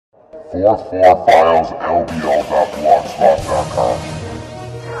44files.lbl.blogspot.com.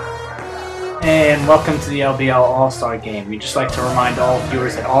 And welcome to the LBL All-Star Game. We'd just like to remind all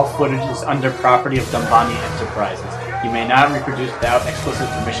viewers that all footage is under property of Dombani Enterprises. You may not reproduce without explicit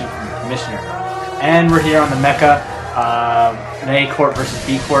permission from the Commissioner. And we're here on the Mecca, an A Court versus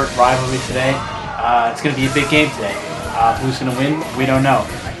B Court rivalry today. It's going to be a big game today. Who's going to win? We don't know.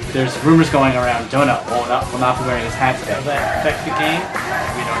 There's rumors going around. Donut will not be wearing his hat today. Will that affect the game?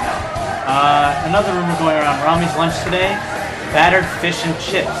 We don't know. Another rumor going around. Rami's lunch today: battered fish and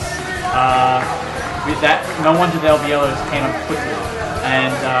chips. No wonder the LBLers came up quickly.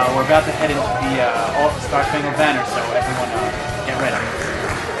 And we're about to head into the Star Spangled Banner, so everyone get ready.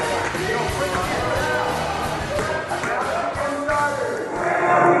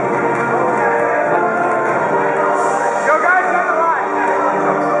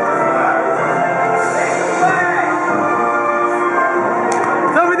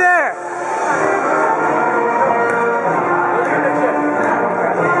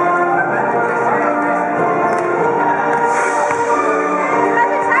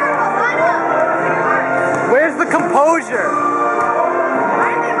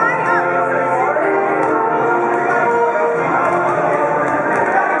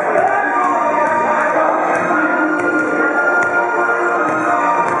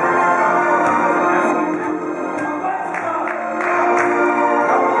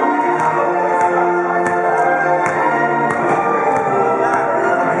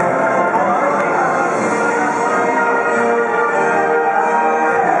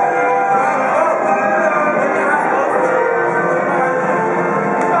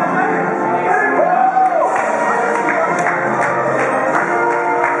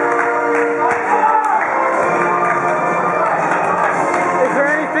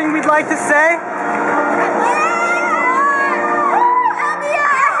 Like to say?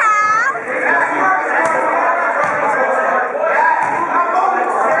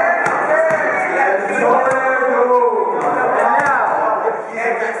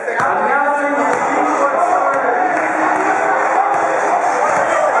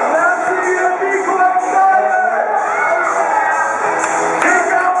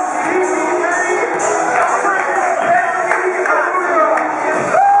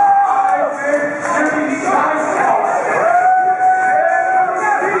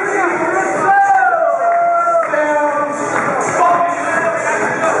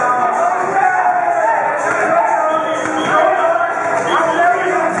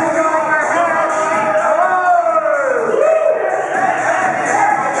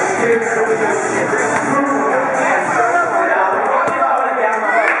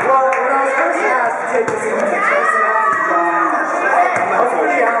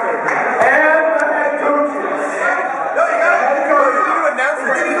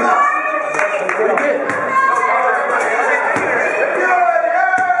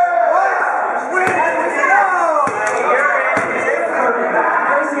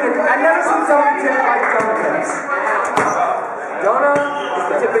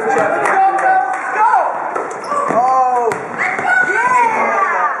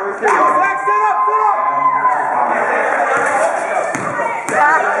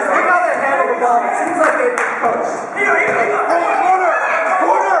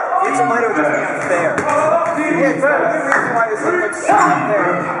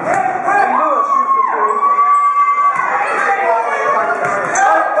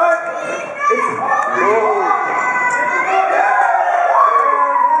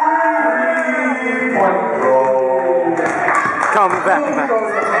 Come back.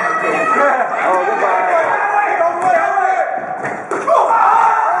 Oh, goodbye.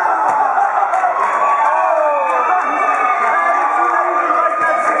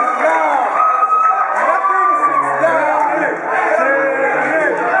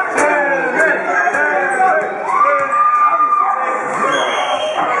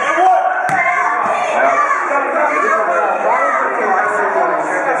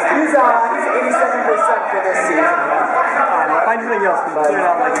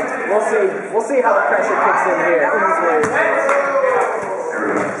 We'll see how the pressure kicks in here.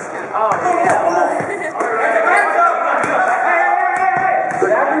 Oh, yeah.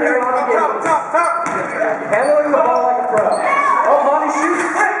 Handling the ball like a pro. Oh, Monty shoots. They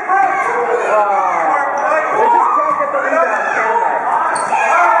just can't get the rebound, can they?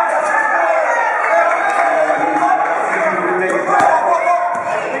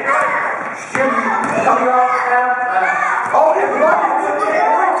 Coming off now. Oh, it's bucket.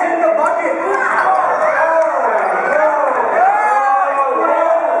 In the bucket.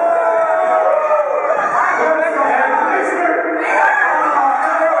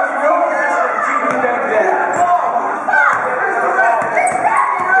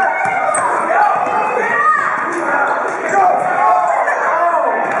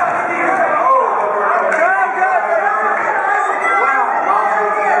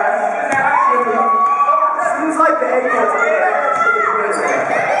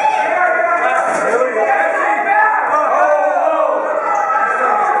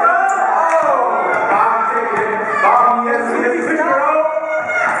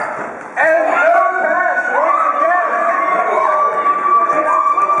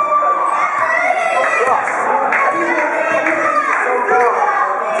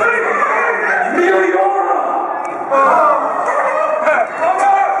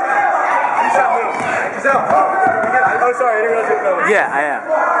 Oh, sorry, I didn't realize you were Yeah, I am.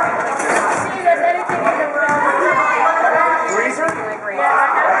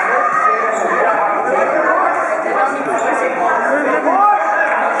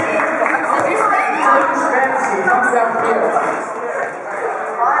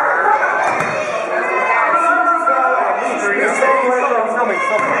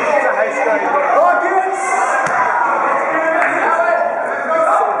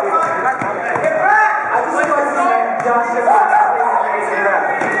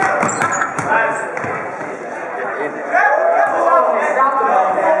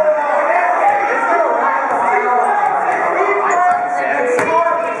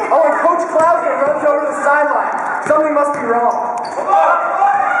 Something must be wrong.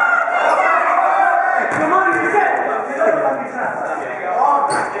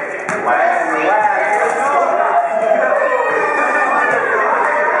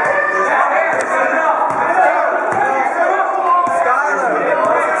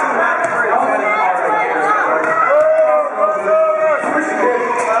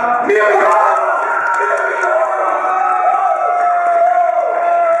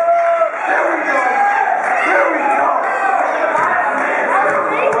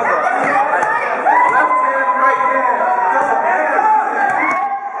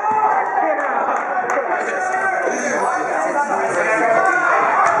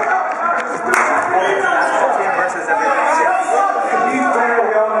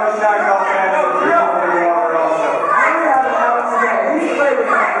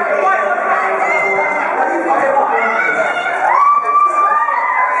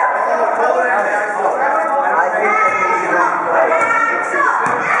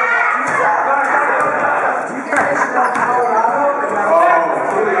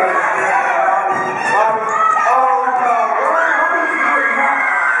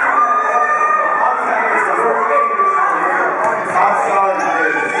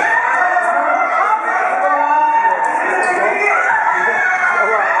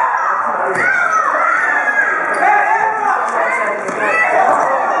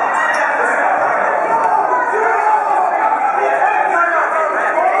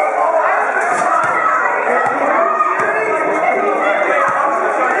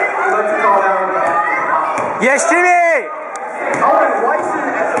 Yes, Jimmy!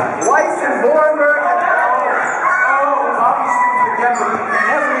 Weiss and Bornberg and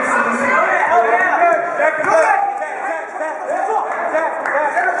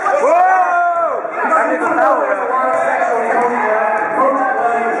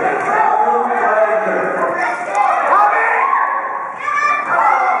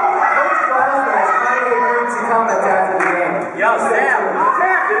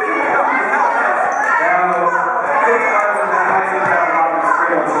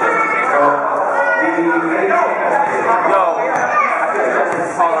Yo, I think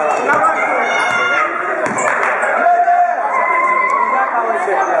that's